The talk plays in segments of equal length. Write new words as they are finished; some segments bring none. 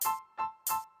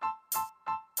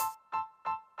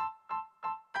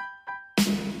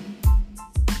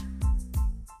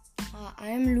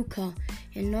I'm Luca.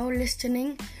 You're now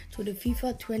listening to the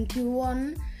FIFA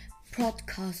 21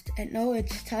 podcast, and now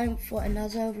it's time for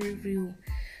another review.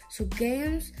 So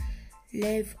games,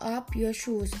 lift up your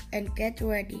shoes and get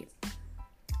ready.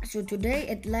 So today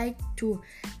I'd like to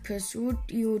persuade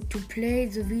you to play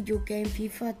the video game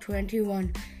FIFA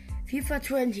 21. FIFA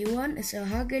 21 is a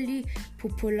hugely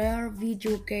popular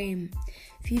video game.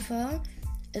 FIFA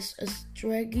is a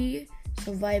strategy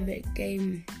survival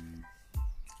game.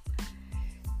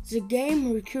 The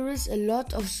game requires a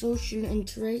lot of social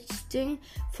interaction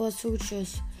for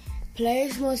success.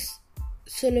 Players must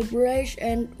celebrate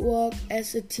and work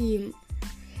as a team.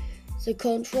 The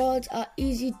controls are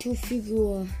easy to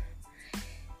figure.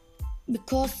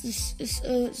 Because this is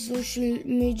a social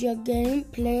media game,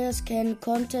 players can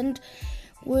contact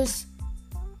with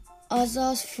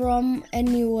others from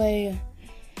anywhere.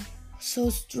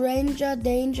 So stranger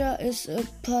danger is a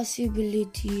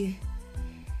possibility.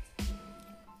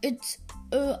 It's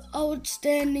an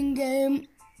outstanding game.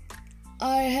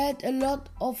 I had a lot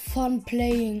of fun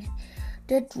playing.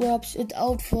 That wraps it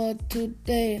out for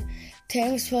today.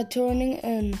 Thanks for tuning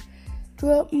in.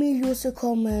 Drop me a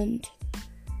comment.